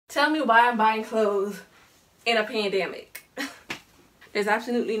Tell me why I'm buying clothes in a pandemic. There's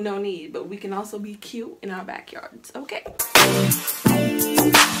absolutely no need, but we can also be cute in our backyards, okay?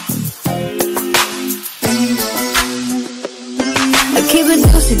 I keep it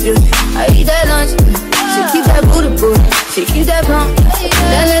juicy. I eat that lunch. She keep that booty. She keep that pump.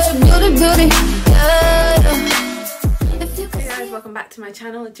 That lets me beauty. Hey guys, welcome back to my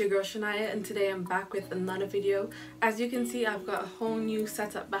channel. It's your girl Shania, and today I'm back with another video. As you can see, I've got a whole new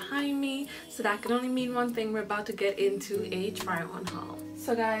setup behind me, so that can only mean one thing: we're about to get into a try-on haul.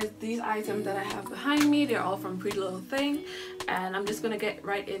 So guys, these items that I have behind me, they're all from Pretty Little Thing, and I'm just gonna get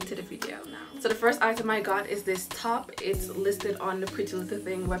right into the video now. So the first item I got is this top. It's listed on the Pretty Little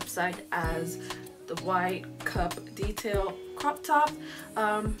Thing website as the white cup detail crop top.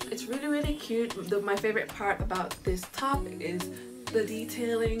 It's really cute. My favorite part about this top is the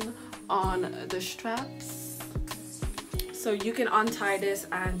detailing on the straps. So you can untie this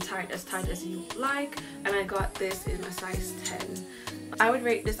and tie it as tight as you like, and I got this in a size 10. I would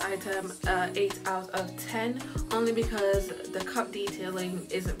rate this item 8 out of 10, only because the cup detailing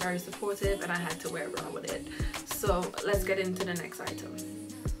isn't very supportive and I had to wear around with it. So let's get into the next item.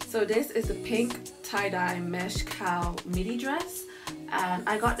 So this is the pink tie-dye mesh cowl midi dress, and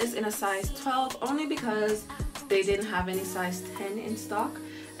I got this in a size 12 only because they didn't have any size 10 in stock,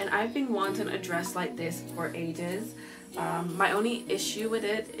 and I've been wanting a dress like this for ages. My only issue with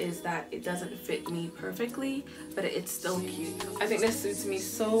it is that it doesn't fit me perfectly, but it's still cute. I think this suits me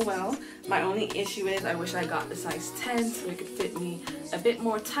so well. My only issue is I wish I got the size 10 so it could fit me a bit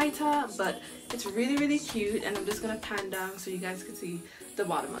more tighter, but it's really cute, and I'm just gonna pan down so you guys can see the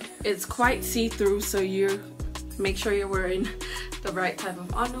bottom of it. It's quite see-through, so you make sure you're wearing the right type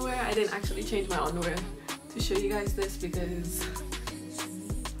of underwear. I didn't actually change my underwear to show you guys this because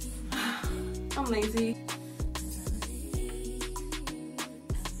I'm lazy.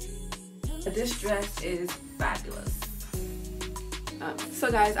 This dress is fabulous. So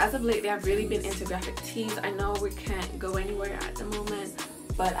guys, as of lately I've really been into graphic tees. I know we can't go anywhere at the moment,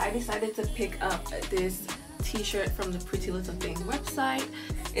 but I decided to pick up this t-shirt from the Pretty Little Thing website.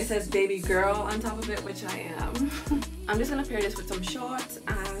 It says baby girl on top of it, which I am. I'm just gonna pair this with some shorts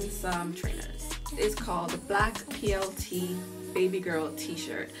and some trainers. It's called the Black PLT baby girl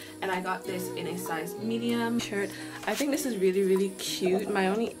t-shirt, and I got this in a size medium shirt. I think this is really cute. My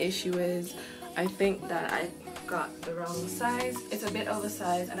only issue is I think that I got the wrong size. It's a bit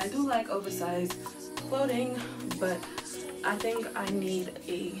oversized, and I do like oversized clothing, but I think I need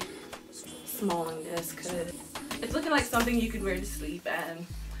a small in this because it's looking like something you could wear to sleep, and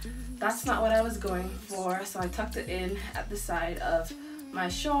that's not what I was going for. So I tucked it in at the side of my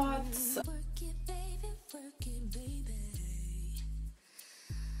shorts.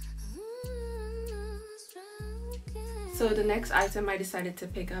 So the next item I decided to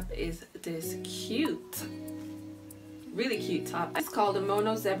pick up is this really cute top. It's called a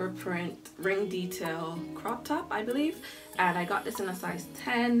mono zebra print ring detail crop top, I believe, and I got this in a size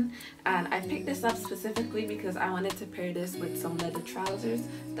 10, and I picked this up specifically because I wanted to pair this with some leather trousers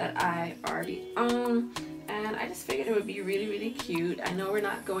that I already own, and I just figured it would be really cute. I know we're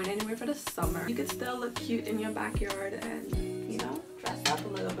not going anywhere for the summer. You could still look cute in your backyard and, you know, dress up a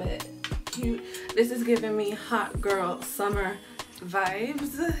little bit cute. This is giving me hot girl summer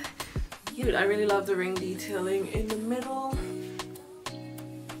vibes. Cute. I really love the ring detailing in the middle.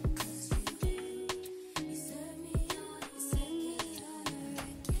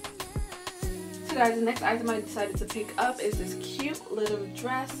 So guys, the next item I decided to pick up is this cute little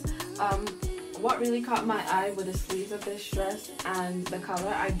dress. What really caught my eye were the sleeves of this dress and the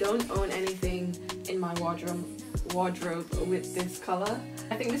color. I don't own anything in my wardrobe with this color.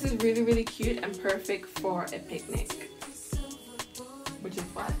 I think this is really cute and perfect for a picnic, which is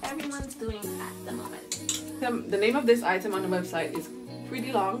what everyone's doing at the moment. The name of this item on the website is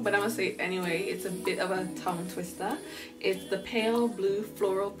pretty long, but I'm gonna say it anyway. It's a bit of a tongue twister. It's the pale blue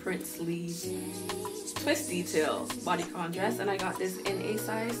floral print sleeve twist detail bodycon dress, and I got this in a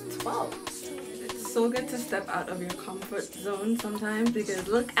size 12. It's so good to step out of your comfort zone sometimes, because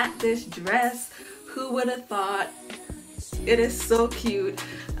look at this dress. Who would have thought? It is so cute.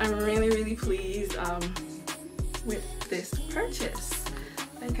 I'm really pleased with this purchase.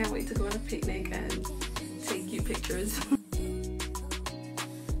 I can't wait to go on a picnic and take cute pictures.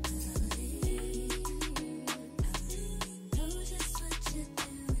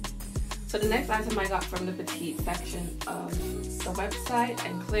 So the next item I got from the petite section of the website,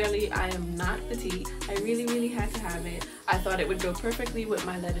 and clearly I am not petite. I really had to have it. I thought it would go perfectly with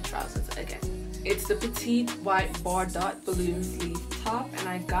my leather trousers again. It's the petite white Bardot balloon sleeve top, and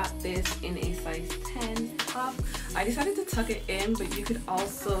I got this in a size 10 top. I decided to tuck it in, but you could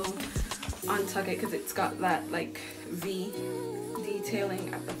also untuck it because it's got that like V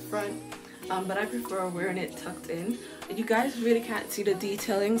detailing at the front. But I prefer wearing it tucked in. You guys really can't see the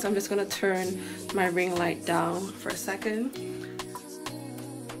detailing, so I'm just gonna turn my ring light down for a second.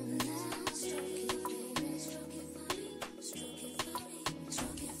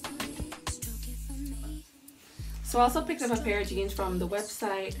 So I also picked up a pair of jeans from the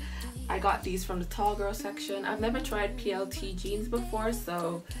website. I got these from the tall girl section. I've never tried PLT jeans before,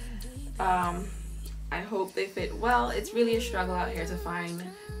 so I hope they fit well. It's really a struggle out here to find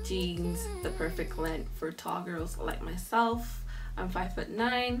jeans the perfect length for tall girls like myself. I'm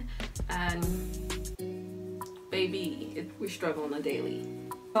 5'9", and baby, we struggle on a daily.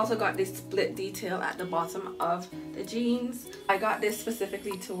 I also got this split detail at the bottom of the jeans. I got this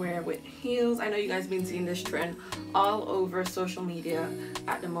specifically to wear with heels. I know you guys have been seeing this trend all over social media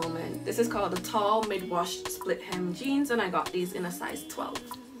at the moment. This is called the tall mid-wash split hem jeans, and I got these in a size 12.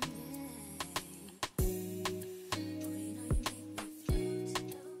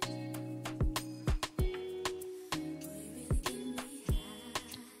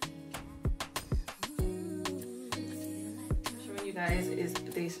 Guys, is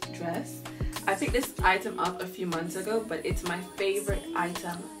this dress. I picked this item up a few months ago, but it's my favorite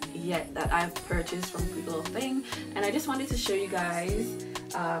item yet that I've purchased from Pretty Little Thing, and I just wanted to show you guys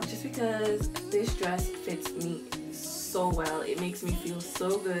just because this dress fits me so well. It makes me feel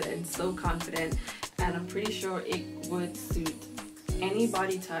so good and so confident, and I'm pretty sure it would suit any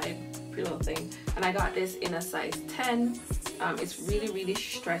body type, Pretty Little Thing. And I got this in a size 10. It's really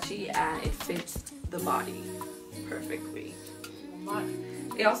stretchy and it fits the body perfectly.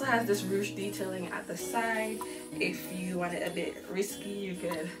 It also has this ruche detailing at the side. If you want it a bit risky, you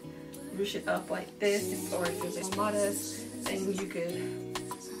could ruche it up like this, or if you're a bit modest, then you could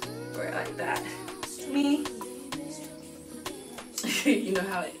wear it like that. Me, you know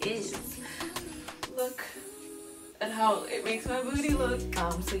how it is. Look at how it makes my booty look.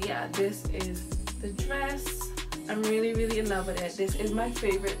 So yeah, this is the dress. I'm really in love with it. This is my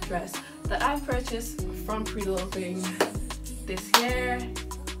favorite dress that I've purchased from Pretty Little Thing this year,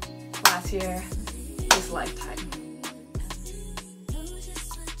 last year, this lifetime.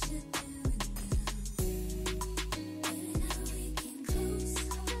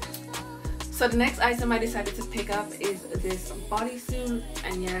 So the next item I decided to pick up is this bodysuit,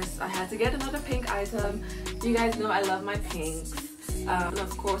 and yes, I had to get another pink item. You guys know I love my pinks, and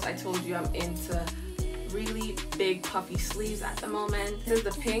of course I told you I'm into really big puffy sleeves at the moment. This is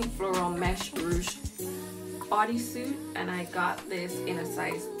the pink floral mesh ruche bodysuit, and I got this in a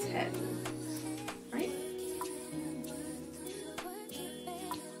size 10, right?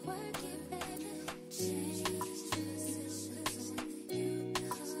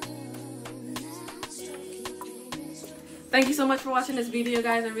 Thank you so much for watching this video,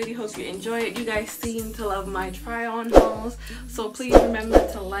 guys. I really hope you enjoy it. You guys seem to love my try on hauls, so please remember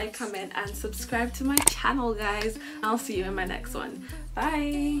to like, comment, and subscribe to my channel, guys. I'll see you in my next one.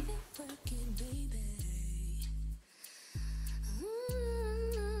 Bye.